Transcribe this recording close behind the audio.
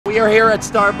We are here at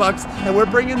Starbucks and we're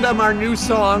bringing them our new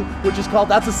song, which is called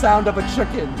That's the Sound of a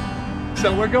Chicken.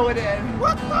 So we're going in.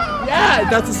 Yeah,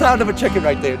 that's the sound of a chicken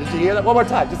right there. Did you hear that? One more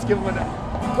time. Just give them a...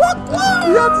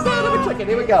 That's the sound of a chicken.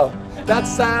 Here we go. That's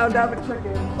the sound of a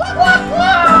chicken.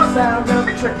 That's the sound of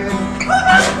a chicken.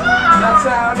 That's the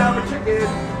sound of a chicken.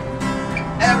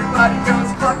 Everybody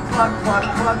goes cluck, cluck, cluck,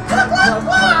 cluck, cluck,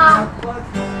 cluck,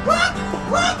 cluck,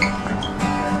 cluck.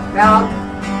 Now,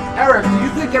 Erik, do you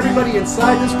think everybody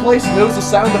inside this place knows the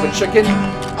sound of a chicken?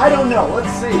 I don't know. Let's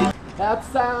see. That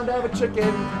sound of a chicken.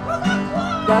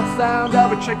 That sound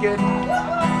of a chicken.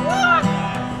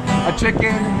 A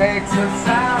chicken makes a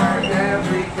sound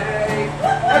every day.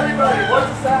 Everybody, what's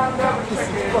the sound of a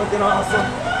chicken? This is fucking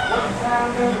awesome. What's the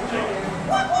sound of a chicken?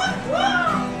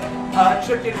 A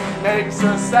chicken makes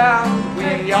a sound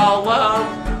we all love.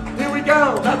 Here we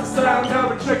go. That's the sound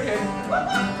of a chicken.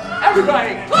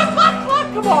 Everybody, cluck, cluck, cluck.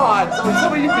 Come on. So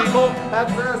some of you people,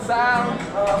 that's the sound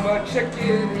of a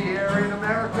chicken here in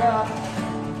America.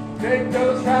 Make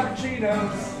those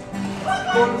cappuccinos.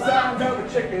 For the sound of a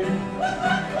chicken.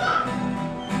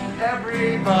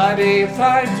 Everybody, it's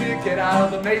time to get out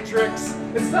of the matrix.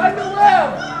 It's time to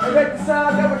live and make the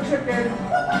sound of a chicken.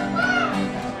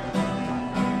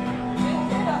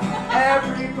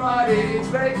 Everybody's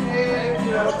making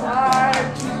no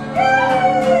time to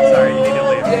live. Sorry, you need to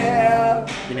leave. Yeah.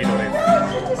 You need to leave.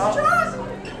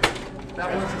 That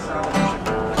was the sound of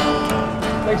a chicken.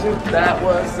 Thanks, you. That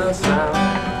was the sound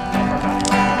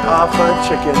of a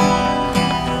chicken.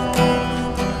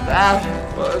 That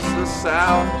was the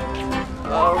sound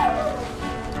of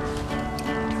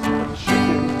a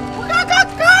chicken.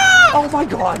 Oh my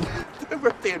God!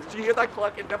 Right there. Did you hear that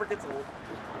cluck? It never gets old.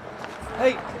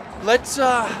 Hey, let's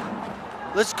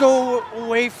go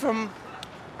away from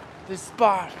this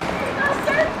spot. No,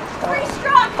 sir. Pretty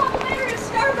strong. Complimentary to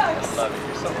Starbucks. I love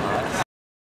you so much.